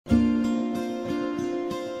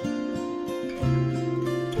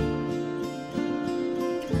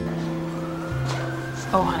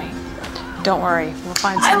Oh, honey, don't worry. We'll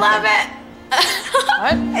find something. I love it.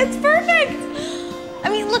 What? It's perfect. I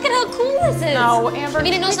mean, look at how cool this is. No, Amber. I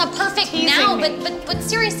mean, I know it's not perfect now, but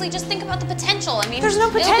seriously, just think about the potential. I mean, there's no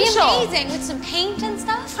potential. It'll be amazing with some paint and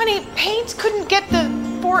stuff. Honey, paint couldn't get the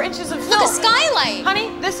 4 inches of film. Look, a skylight.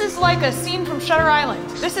 Honey, this is like a scene from Shutter Island.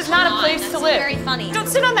 This is not a place to live. Very funny. Don't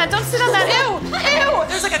sit on that. Don't sit on that. Ew. Ew.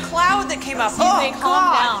 There's like a cloud that came up. Oh,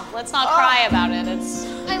 calm down. Let's not cry about it. It's.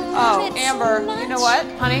 I love it Amber, so much. you know what,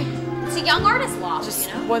 honey? It's a young artist loft, Just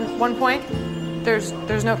you know? one point. There's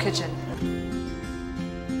no kitchen.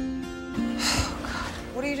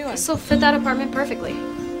 What are you doing? This will fit that apartment perfectly.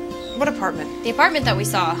 What apartment? The apartment that we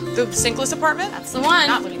saw. The sinkless apartment? That's the one.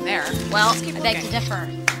 Not living there. Well, Let's keep I beg to looking. differ.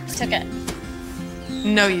 I took it.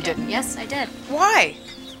 No, you didn't. Yes, I did. Why?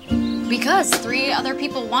 Because 3 other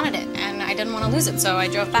people wanted it, and I didn't want to lose it, so I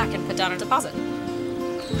drove back and put down a deposit.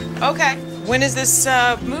 Okay. When is this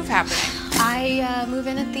move happening? I move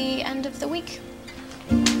in at the end of the week.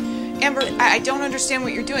 Amber, I don't understand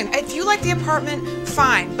what you're doing. If you like the apartment,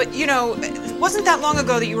 fine. But, you know, it wasn't that long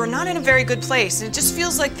ago that you were not in a very good place. And it just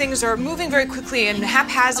feels like things are moving very quickly and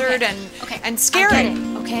haphazard and scary. I get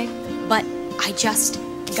it, okay? But I just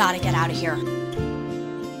gotta get out of here.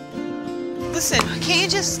 Listen, can't you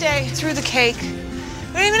just stay through the cake?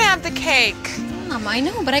 We don't even have the cake. Mom, I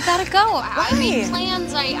know, but I gotta go. Why? I made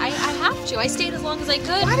plans. I have to. I stayed as long as I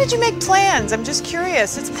could. Why did you make plans? I'm just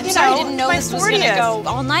curious. It's, I'm sorry, I didn't know my this was 40th. gonna go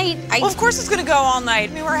all night. Well, of course it's gonna go all night.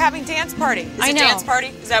 I mean, we're having dance party. Is I it know. dance party?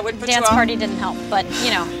 Is that what put you Dance off? party didn't help, but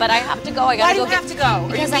you know, but I have to go. I gotta Why do go you get have to go? Are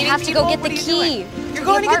you because I meeting have to go people? get What the are you key. doing? You're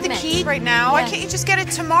going to get the key right now? Why Yes. can't you just get it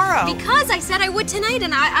tomorrow? Because I said I would tonight,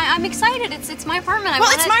 and I'm excited. It's my apartment. Well,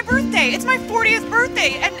 it's my birthday. It's my 40th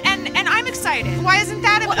birthday, and I'm excited. Why isn't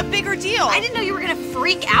that a bigger deal? I didn't know you were gonna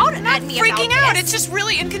freak out I'm at not me freaking about out. this. It's just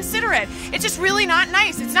really inconsiderate. It's just really not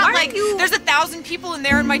nice. It's not Why like aren't you- there's 1,000 people in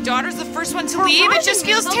there and my daughter's the first one to We're leave. It rushing just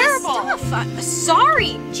you feels with all this terrible. stuff.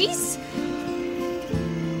 Sorry. Jeez.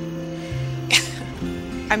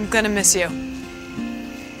 I'm gonna miss you.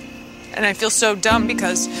 And I feel so dumb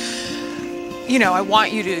because, you know, I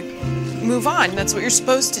want you to move on. That's what you're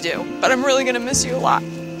supposed to do. But I'm really gonna miss you a lot.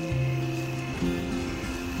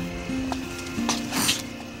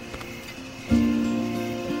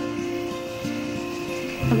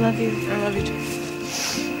 I love you. I love you too.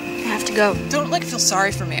 I have to go. Don't feel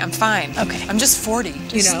sorry for me. I'm fine. Okay. I'm just 40.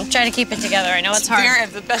 You know. Try to keep it together. I know it's hard.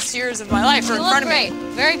 The best years of my life are in You front look of great.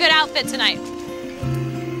 me. Very good outfit tonight.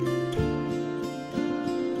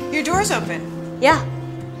 Your door's open Yeah,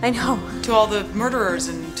 I know. to all the murderers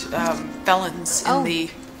and felons Oh.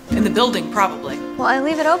 in the building, probably. Well, I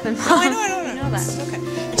leave it open. No, I know. I know that. It's okay.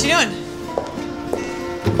 What you doing?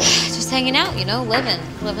 Just hanging out, you know,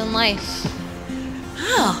 living life.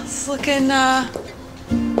 Oh, it's looking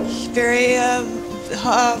very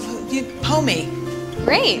homey.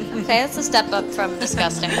 Great. Okay, that's a step up from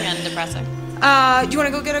disgusting and depressing. Do you want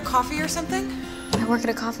to go get a coffee or something? I work at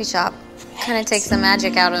a coffee shop. Kind of takes the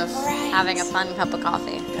magic out of having a fun cup of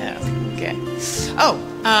coffee. Yeah. Okay. Oh,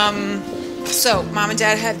 so Mom and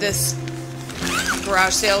Dad had this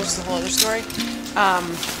garage sale, which is a whole other story.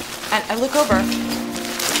 And I look over.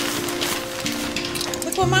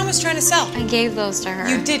 Look what Mom was trying to sell. I gave those to her.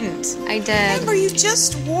 You didn't. I did. Remember, you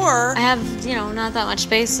just wore. I have, you know, not that much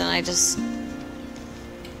space, and I just...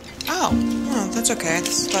 Oh, that's okay. I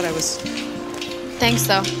just thought I was. Thanks,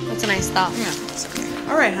 though. That's a nice thought. Yeah, that's okay.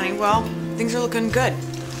 All right, honey. Well, things are looking good.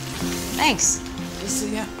 Thanks.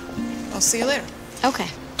 I'll see you later. Okay.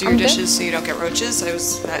 Do your I'm good. dishes so you don't get roaches.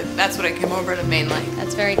 That's what I came over to mainly.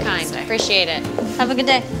 That's very kind. Appreciate it. Have a good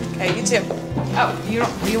day. Okay, you too. Oh,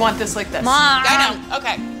 you want this like this? Mom! I know.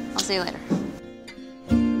 Okay. I'll see you later.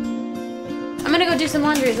 I'm gonna go do some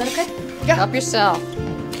laundry. Is that okay? Yeah. Help yourself.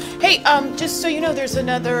 Hey, just so you know, there's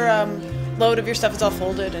another load of your stuff. It's all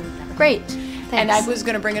folded and. Great. Thanks. And I was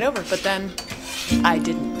gonna bring it over, but then I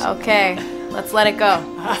didn't. Okay. Let's let it go.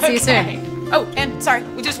 See you soon. Oh, and sorry,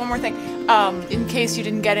 just one more thing. In case you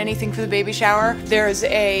didn't get anything for the baby shower, there's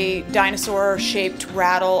a dinosaur-shaped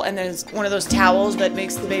rattle, and there's one of those towels that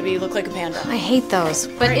makes the baby look like a panda. I hate those,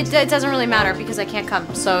 but Right. it doesn't really matter because I can't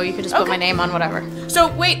come. So you can just put Okay. my name on whatever. So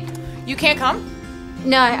wait, you can't come?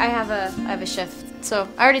 No, I have a shift. So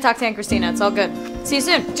I already talked to Aunt Christina. It's all good. See you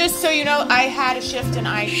soon. Just so you know, I had a shift and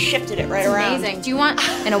I shifted it right around. Amazing. Do you want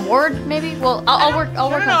an award, maybe? Well, I'll work. I'll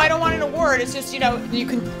work. No, on I don't want an award. It's just, you know, you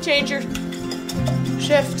can change your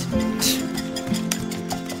shift.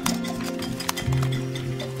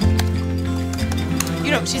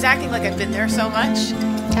 You know, she's acting like I've been there so much.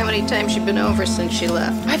 How many times you been over since she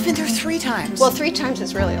left? I've been there 3 times. Well, 3 times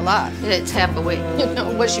is really a lot. It's half a week. You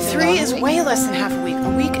know, what's she been 3 gone is a week? way less than half a week. A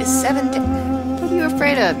week is 7 days. What are you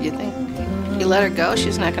afraid of? You think you let her go,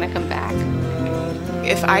 she's not going to come back?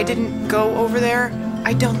 If I didn't go over there,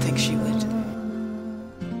 I don't think she would.